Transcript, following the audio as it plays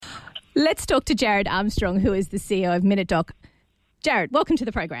Let's talk to Jared Armstrong, who is the CEO of MinuteDoc. Jared, welcome to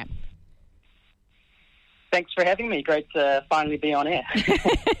the program. Thanks for having me. Great to finally be on air.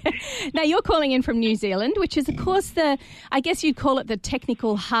 Now, you're calling in from New Zealand, which is, of course, I guess you'd call it the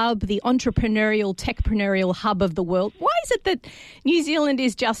technical hub, the entrepreneurial, techpreneurial hub of the world. Why is it that New Zealand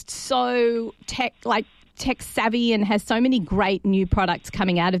is just so tech savvy and has so many great new products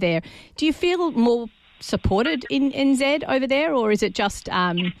coming out of there? Do you feel more supported in NZ over there, or is it just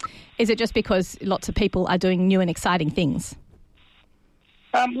because lots of people are doing new and exciting things?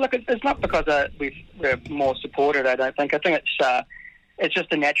 Look, it's not because we're more supported. I don't think. I think it's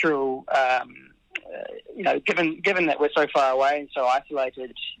just a natural. Given that we're so far away and so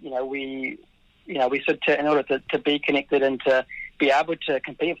isolated, we said in order to be connected and to be able to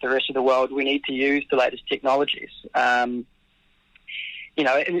compete with the rest of the world, we need to use the latest technologies. And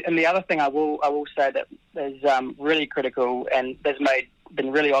the other thing I will say that is really critical and has been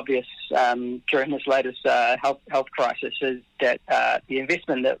really obvious during this latest health crisis is that the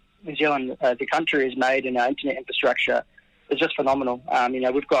investment that New Zealand as a country has made in our internet infrastructure is just phenomenal.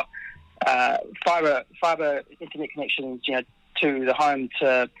 We've got fibre internet connections, to the home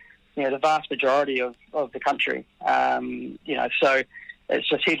to the vast majority of the country. So it's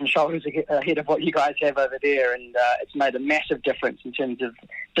just head and shoulders ahead of what you guys have over there, and it's made a massive difference in terms of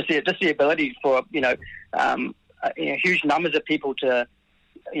just the ability for huge numbers of people to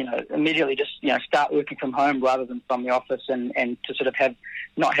immediately just start working from home rather than from the office, and to sort of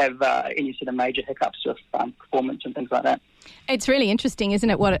not have any sort of major hiccups with performance and things like that. It's really interesting, isn't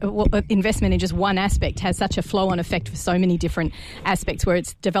it, what investment in just one aspect has such a flow-on effect for so many different aspects, where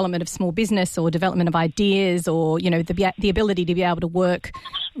it's development of small business or development of ideas or, the ability to be able to work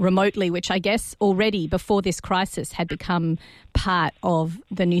remotely, which I guess already before this crisis had become part of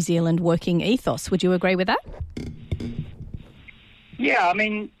the New Zealand working ethos. Would you agree with that? Yeah, I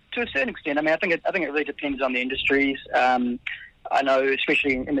mean, to a certain extent. I think it really depends on the industries. I know,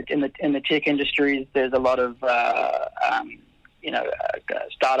 especially in the tech industries, there's a lot of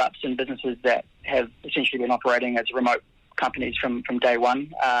startups and businesses that have essentially been operating as remote companies from day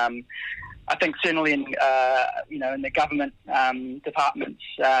one. I think certainly in the government departments,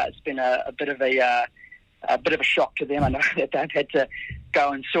 it's been a bit of a shock to them. I know that they've had to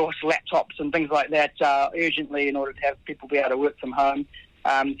go and source laptops and things like that urgently in order to have people be able to work from home.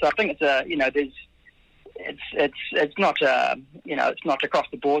 So I think it's not across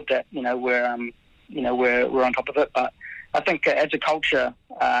the board that we're on top of it. But I think as a culture,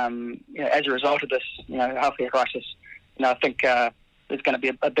 as a result of this healthcare crisis, I think there's going to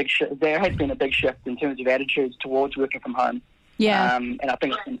be a big shift. There has been a big shift in terms of attitudes towards working from home. Yeah, and I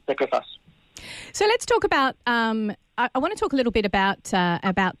think it's going to stick with us. So let's talk about. I want to talk a little bit about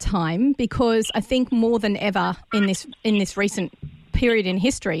time, because I think more than ever in this recent period in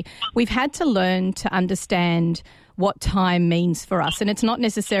history, we've had to learn to understand what time means for us. And it's not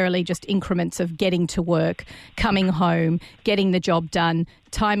necessarily just increments of getting to work, coming home, getting the job done,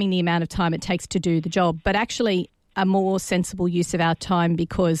 timing the amount of time it takes to do the job, but actually a more sensible use of our time,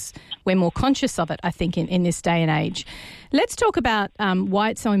 because we're more conscious of it, I think, in this day and age. Let's talk about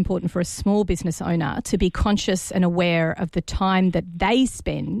why it's so important for a small business owner to be conscious and aware of the time that they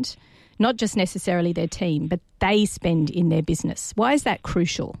spend, not just necessarily their team, but they spend in their business. Why is that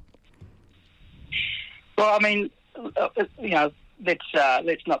crucial? Well, I mean, let's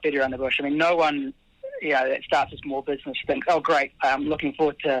not beat around the bush. I mean, no one that starts a small business thinks, oh, great, I'm looking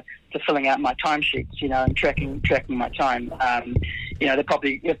forward to filling out my timesheets, and tracking my time. They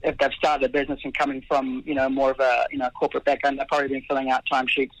probably, if they've started a business and coming from, more of a, corporate background, they've probably been filling out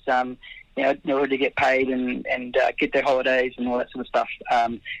timesheets, in order to get paid and get their holidays and all that sort of stuff.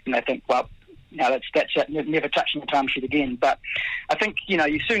 And they think, well, that's it, never touching the timesheet again. But I think,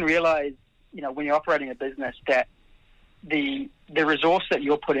 you soon realise, when you're operating a business, that the resource that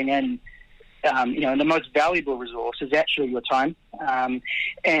you're putting in, and the most valuable resource is actually your time.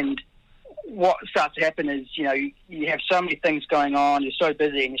 And what starts to happen is, you have so many things going on, you're so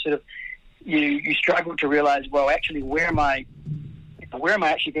busy, and you struggle to realise, well, actually, where am I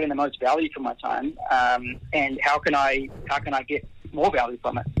actually getting the most value for my time, and how can I get more value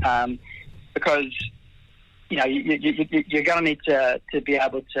from it? Because you're going to need to be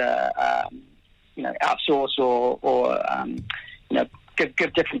able to outsource or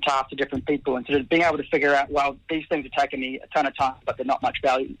give different tasks to different people, and sort of being able to figure out, well, these things are taking me a ton of time, but they're not much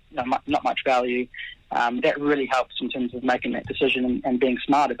value. That really helps in terms of making that decision and being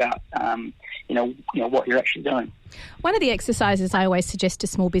smart about what you're actually doing. One of the exercises I always suggest to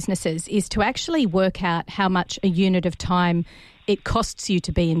small businesses is to actually work out how much a unit of time it costs you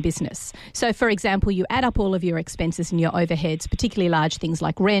to be in business. So, for example, you add up all of your expenses and your overheads, particularly large things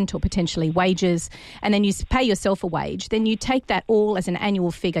like rent or potentially wages, and then you pay yourself a wage. Then you take that all as an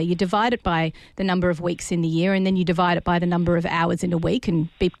annual figure. You divide it by the number of weeks in the year, and then you divide it by the number of hours in a week, and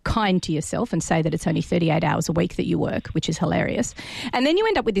be kind to yourself and say that it's only 38 hours a week that you work, which is hilarious. And then you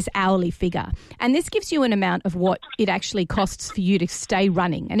end up with this hourly figure. And this gives you an amount of what it actually costs for you to stay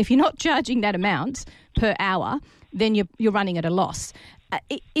running. And if you're not charging that amount per hour, then you're running at a loss.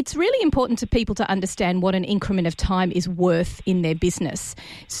 It's really important to people to understand what an increment of time is worth in their business.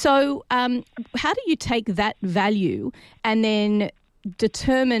 So how do you take that value and then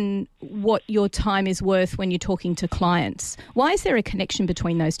determine what your time is worth when you're talking to clients? Why is there a connection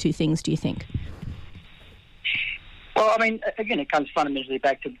between those two things, do you think? Well, I mean, again, it comes fundamentally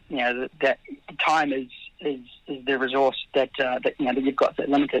back to, that time is the resource that you've got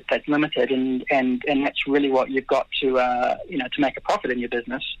that's limited, and that's really what you've got to to make a profit in your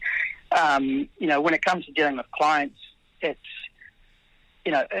business. When it comes to dealing with clients, it's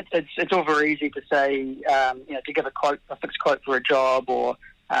all very easy to say to give a fixed quote for a job, or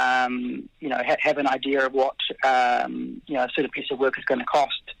have an idea of what a sort of piece of work is going to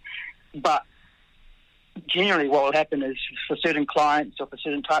cost, but generally what will happen is for certain clients or for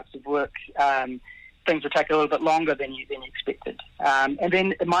certain types of work, things will take a little bit longer than you expected. And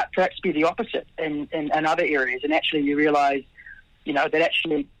then it might perhaps be the opposite in other areas. And actually you realise, that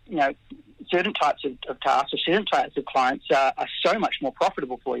actually, certain types of tasks or certain types of clients are so much more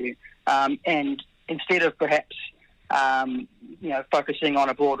profitable for you. And instead of perhaps, focusing on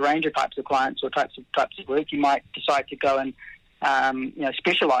a broad range of types of clients or types of work, you might decide to go and,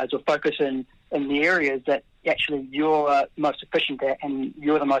 specialise or focus in the areas that actually you're most efficient at and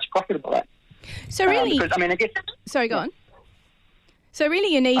you're the most profitable at. So really, sorry, go on. So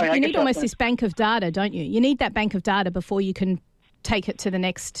really, you need almost this bank of data, don't you? You need that bank of data before you can take it to the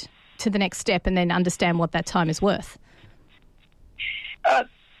next step and then understand what that time is worth. To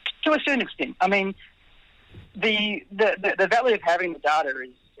a certain extent, I mean, the value of having the data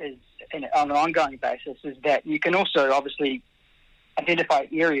is on an ongoing basis is that you can also obviously identify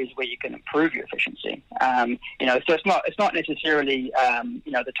areas where you can improve your efficiency. So it's not necessarily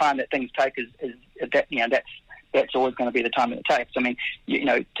the time that things take is that's always going to be the time that it takes. I mean,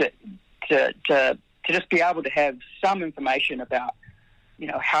 to just be able to have some information about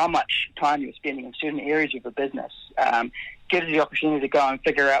how much time you're spending in certain areas of the business gives you the opportunity to go and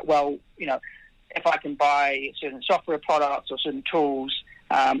figure out, well, if I can buy certain software products or certain tools,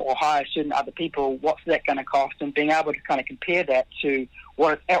 or hire certain other people, what's that going to cost? And being able to kind of compare that to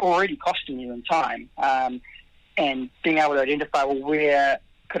what it's already costing you in time, and being able to identify, well, where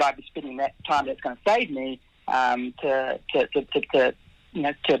could I be spending that time that's going to save me to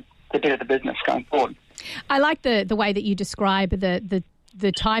better the business going forward. I like the way that you describe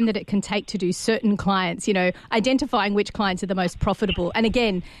the time that it can take to do certain clients, identifying which clients are the most profitable. And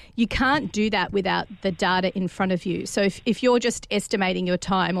again, you can't do that without the data in front of you. So if you're just estimating your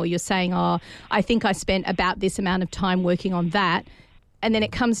time, or you're saying, I think I spent about this amount of time working on that, and then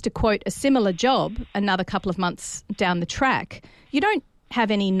it comes to quote a similar job another couple of months down the track, you don't have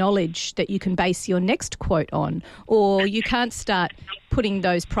any knowledge that you can base your next quote on, or you can't start putting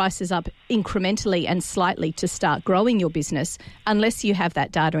those prices up incrementally and slightly to start growing your business unless you have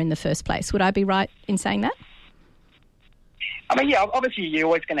that data in the first place. Would I be right in saying that? I mean, yeah, obviously you're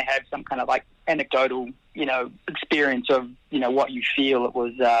always going to have some kind of like anecdotal, experience of, what you feel it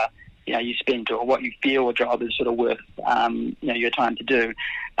was, you spent, or what you feel a job is sort of worth, your time to do.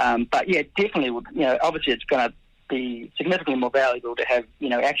 But yeah, definitely, obviously it's going to be significantly more valuable to have,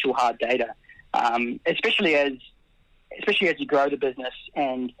 actual hard data, especially as you grow the business,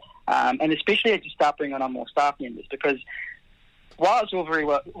 and especially as you start bringing on more staff members. Because while it's all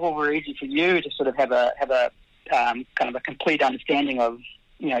very easy for you to sort of have a kind of a complete understanding of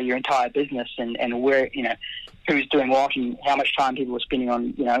your entire business and where who's doing what and how much time people are spending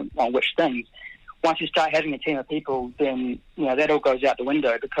on on which things. Once you start having a team of people, then that all goes out the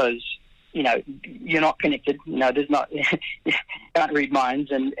window, because you're not connected. There's not you can't read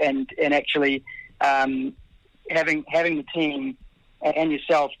minds, and actually having the team and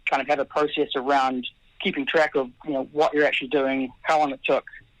yourself kind of have a process around keeping track of what you're actually doing, how long it took,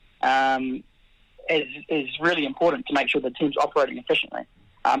 is really important to make sure the team's operating efficiently,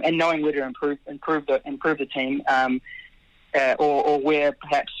 and knowing where to improve the team, or where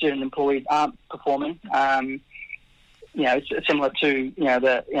perhaps certain employees aren't performing. It's similar to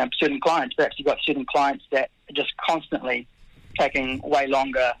certain clients. Perhaps you've got certain clients that are just constantly taking way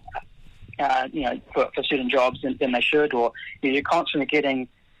longer, for certain jobs than they should, or you're constantly getting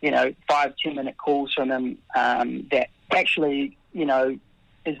 5-10 minute calls from them that actually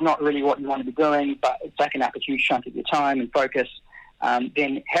is not really what you want to be doing, but it's taking up a huge chunk of your time and focus,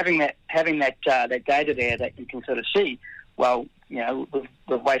 then having that data there that you can sort of see, well,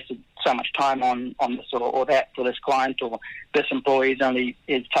 we've wasted so much time on this or that for this client, or this employee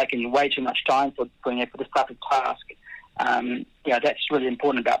is taking way too much time for this type of task. That's really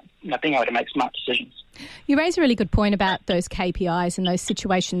important about being able to make smart decisions. You raise a really good point about those KPIs and those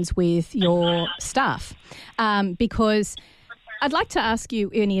situations with your staff, because I'd like to ask you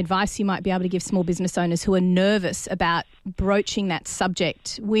any advice you might be able to give small business owners who are nervous about broaching that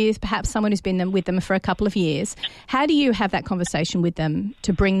subject with perhaps someone who's been with them for a couple of years. How do you have that conversation with them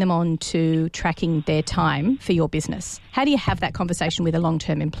to bring them on to tracking their time for your business? How do you have that conversation with a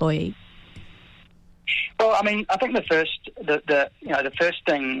long-term employee? Well, I mean, I think the first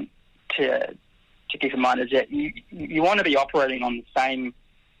thing to keep in mind is that you want to be operating on the same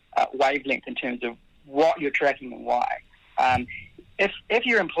wavelength in terms of what you're tracking and why. If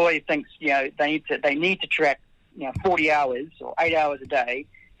your employee thinks they need to track 40 hours or 8 hours a day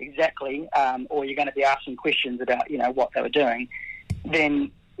exactly, or you're going to be asking questions about what they were doing,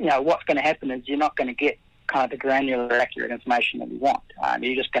 then what's going to happen is you're not going to get kind of the granular, accurate information that you want.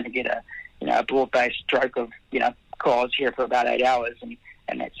 You're just going to get a broad-based stroke of cause here for about 8 hours and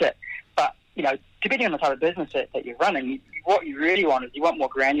that's it. But depending on the type of business that you're running, what you really want is you want more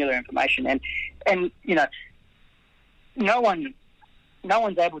granular information, and no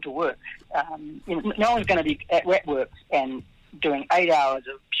one's able to work. No one's going to be at work and doing 8 hours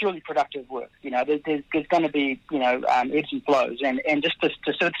of purely productive work. There's going to be ebbs and flows, and just to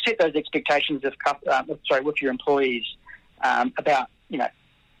sort of set those expectations with your employees about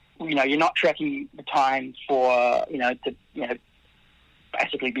you're not tracking the time for to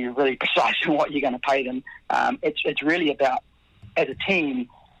basically be really precise in what you're going to pay them. It's really about, as a team,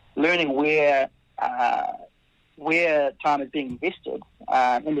 learning where time is being invested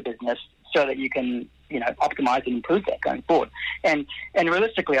in the business so that you can optimize and improve that going forward. And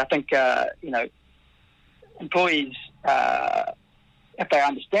realistically, I think employees, if they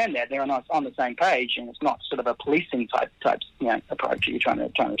understand that, they're on the same page, and it's not sort of a policing type approach that you're trying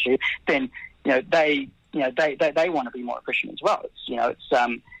to achieve. Then they want to be more efficient as well. They're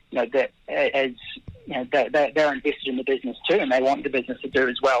invested in the business too, and they want the business to do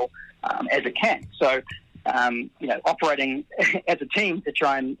as well as it can. So operating as a team to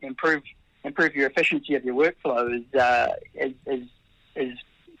try and improve your efficiency of your workflow is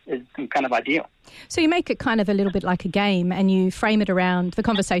kind of ideal. So you make it kind of a little bit like a game, and you frame it around the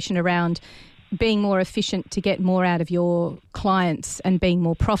conversation around being more efficient to get more out of your clients and being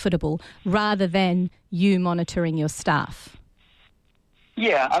more profitable, rather than you monitoring your staff.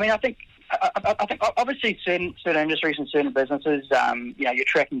 Yeah, I mean, I think obviously certain industries and certain businesses, you're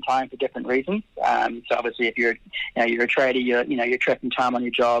tracking time for different reasons. So obviously, if you're a trader, you're tracking time on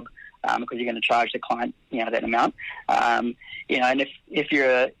your job because you're going to charge the client that amount. And if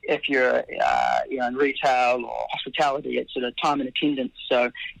you're in retail or hospitality, it's sort of time and attendance.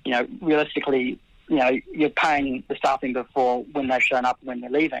 So realistically, you're paying the staff member for when they've shown up and when they're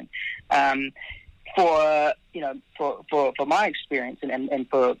leaving. For my experience and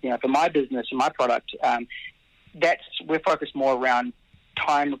for my business and my product, we're focused more around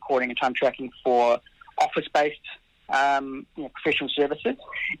time recording and time tracking for office-based professional services,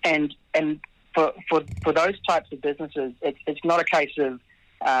 and for those types of businesses, it's not a case of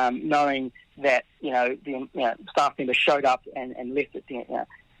knowing that the staff member showed up and left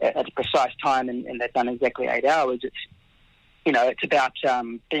at a precise time and they've done exactly 8 hours. It's about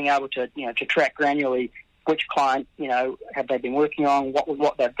being able to track granularly which client have they been working on,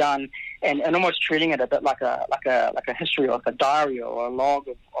 what they've done, and almost treating it a bit like a history or like a diary or a log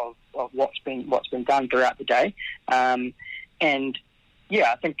of what's been done throughout the day. And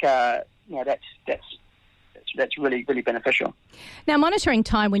yeah, I think that's really, really beneficial. Now, monitoring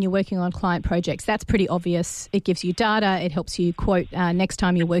time when you're working on client projects, that's pretty obvious. It gives you data. It helps you quote next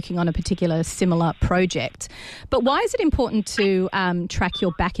time you're working on a particular similar project. But why is it important to track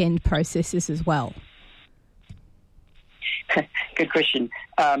your back-end processes as well? Good question.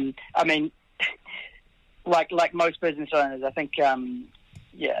 I mean, like most business owners, I think,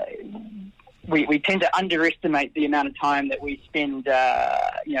 we tend to underestimate the amount of time that we spend,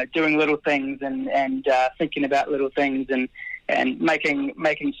 doing little things and thinking about little things and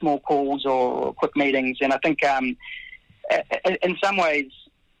making small calls or quick meetings. And I think, in some ways,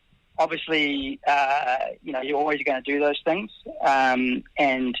 obviously, you're always going to do those things. And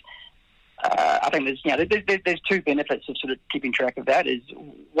I think there's two benefits of sort of keeping track of that. Is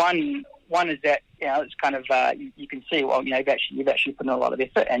one is that it's kind of you can see, well, you've actually put in a lot of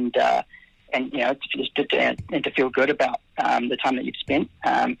effort, and and to feel good about the time that you've spent.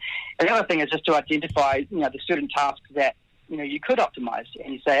 And the other thing is just to identify the certain tasks that you could optimize,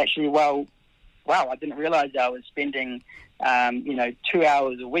 and you say, actually, wow, I didn't realize I was spending 2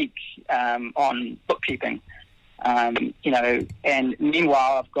 hours a week on bookkeeping, and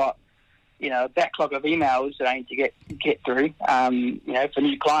meanwhile I've got a backlog of emails that I need to get through, for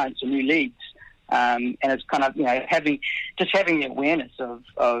new clients or new leads. And it's kind of, having the awareness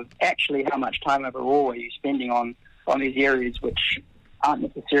of actually how much time overall are you spending on these areas which aren't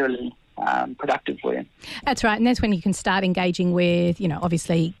necessarily productive for you. That's right, and that's when you can start engaging with,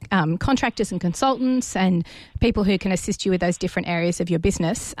 obviously contractors and consultants and people who can assist you with those different areas of your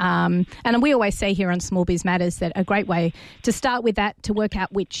business. And we always say here on Small Biz Matters that a great way to start with that, to work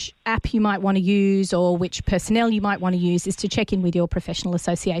out which app you might want to use or which personnel you might want to use, is to check in with your professional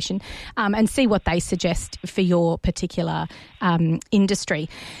association and see what they suggest for your particular industry.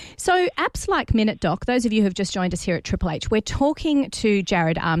 So apps like MinuteDoc, those of you who have just joined us here at Triple H, we're talking to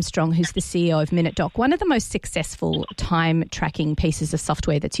Jared Armstrong, who's the CEO of MinuteDoc, one of the most successful time tracking pieces of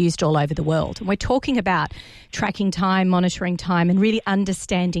software that's used all over the world. And we're talking about tracking time, monitoring time, and really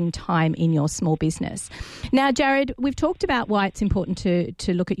understanding time in your small business. Now, Jared, we've talked about why it's important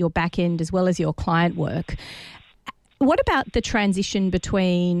to look at your back end as well as your client work. What about the transition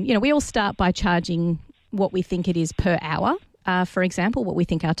between, we all start by charging what we think it is per hour. For example, what we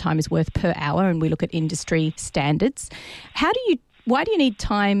think our time is worth per hour, and we look at industry standards. Why do you need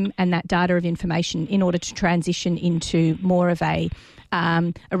time and that data of information in order to transition into more of a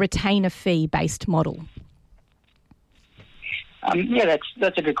retainer fee based model?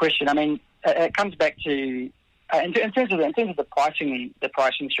 That's a good question. I mean, it comes back to in terms of the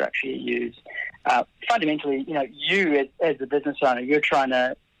pricing structure you use. Fundamentally, you as a business owner, you're trying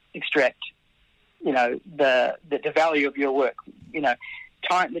to extract, the value of your work.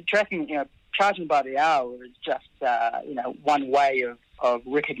 Time, the tracking, charging by the hour is just one way of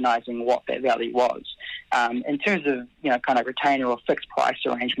recognizing what that value was. In terms of kind of retainer or fixed price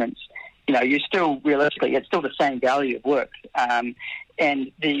arrangements, you still realistically, it's still the same value of work. And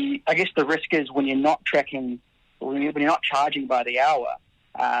I guess the risk is when you're not tracking, when you're not charging by the hour,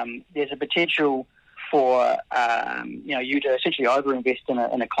 there's a potential for you to essentially overinvest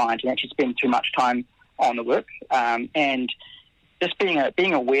in a client and actually spend too much time on the work. And just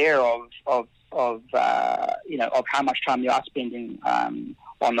being aware of how much time you are spending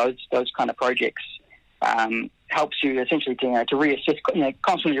on those kind of projects helps you essentially to reassess,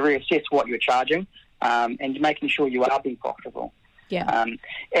 constantly reassess what you're charging, and making sure you are being profitable. Yeah.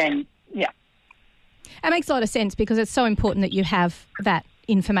 It makes a lot of sense because it's so important that you have that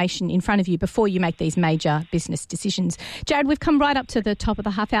information in front of you before you make these major business decisions. Jared, we've come right up to the top of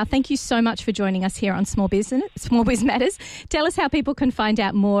the half hour. Thank you so much for joining us here on Small Biz Matters. Tell us how people can find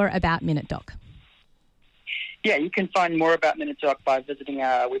out more about MinuteDoc. Yeah, you can find more about MinuteDoc by visiting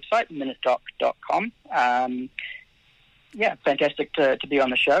our website, minutedoc.com. Fantastic to be on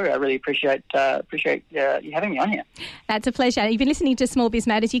the show. I really appreciate you having me on here. That's a pleasure. You've been listening to Small Biz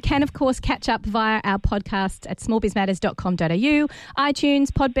Matters. You can, of course, catch up via our podcast at smallbizmatters.com.au, iTunes,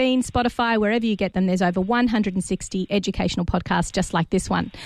 Podbean, Spotify, wherever you get them. There's over 160 educational podcasts just like this one.